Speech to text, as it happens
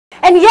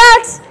And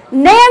yet,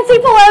 Nancy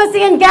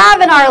Pelosi and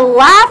Gavin are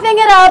laughing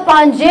it up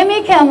on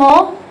Jimmy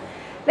Kimmel.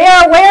 They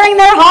are wearing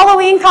their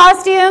Halloween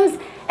costumes,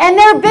 and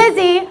they're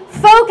busy,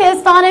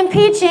 focused on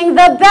impeaching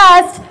the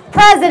best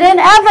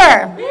president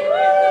ever. He needs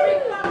to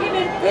be fucking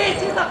impeached.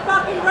 He's a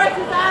fucking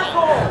racist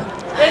asshole.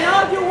 And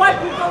all you white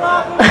people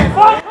are.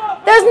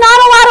 There's not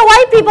a lot of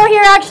white people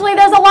here, actually.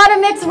 There's a lot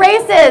of mixed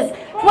races.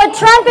 What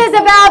Trump is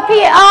about,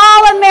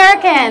 all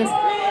Americans.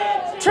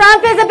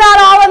 Trump is about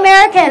all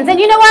Americans. And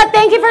you know what?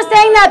 Thank you for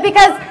saying that,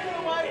 because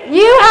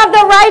you have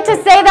the right to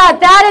say that.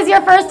 That is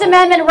your First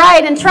Amendment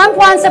right, and Trump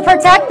wants to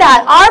protect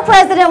that. Our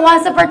president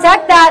wants to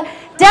protect that.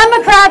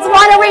 Democrats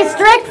want to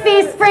restrict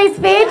free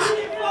speech.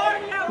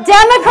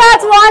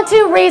 Democrats want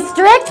to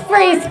restrict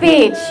free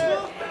speech.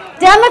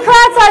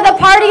 Democrats are the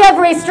party of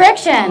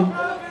restriction.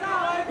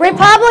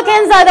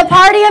 Republicans are the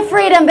party of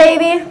freedom,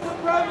 baby.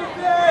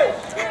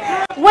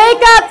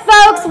 Wake up,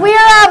 folks. We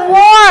are at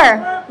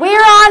war. We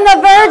are on the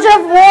verge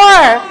of war,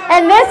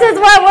 and this is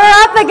what we're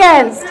up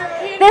against.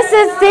 This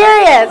is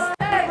serious.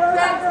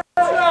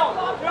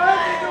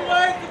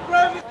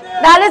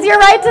 That is your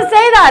right to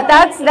say that.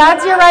 That's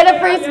your right of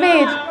free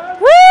speech.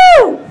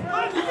 Woo!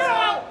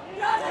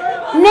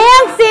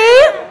 Nancy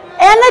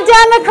and the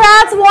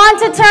Democrats want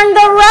to turn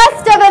the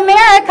rest of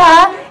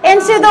America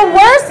into the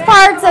worst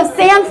parts of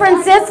San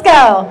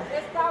Francisco.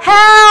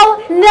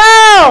 Hell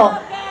no!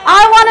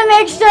 I want to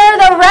make sure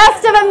the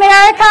rest of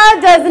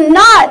America does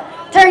not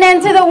turn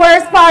into the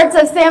worst parts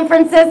of San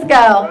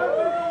Francisco.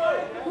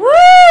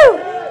 Woo!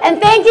 And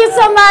thank you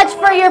so much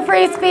for your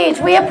free speech.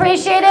 We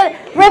appreciate it.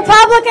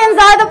 Republicans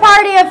are the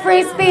party of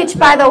free speech,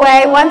 by the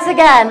way, once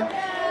again.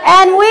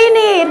 And we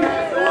need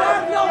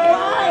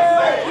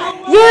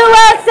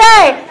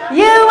USA!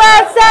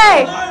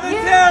 USA!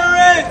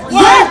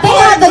 Yet they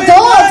have the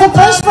goal to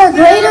push for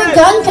greater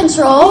gun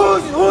control,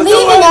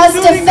 leaving us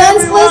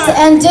defenseless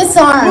and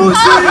disarmed. What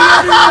does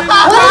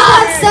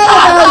that say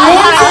about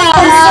Nancy's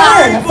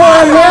concern for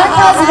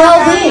America's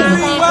well-being?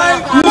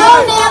 No,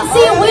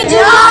 Nancy, we do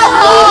not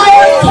need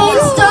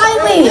Hurricane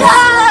Stylies.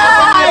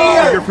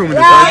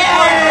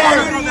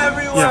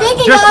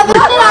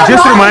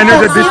 Just a reminder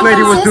that this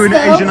lady was doing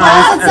Asian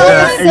eyes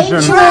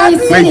at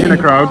the Asian in a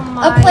crowd.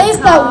 A place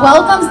that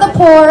welcomes the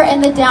poor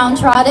and the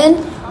downtrodden,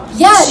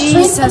 yet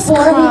treats the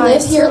poor who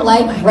live here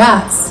like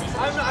rats.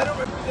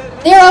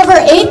 There are over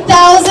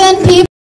 8,000 people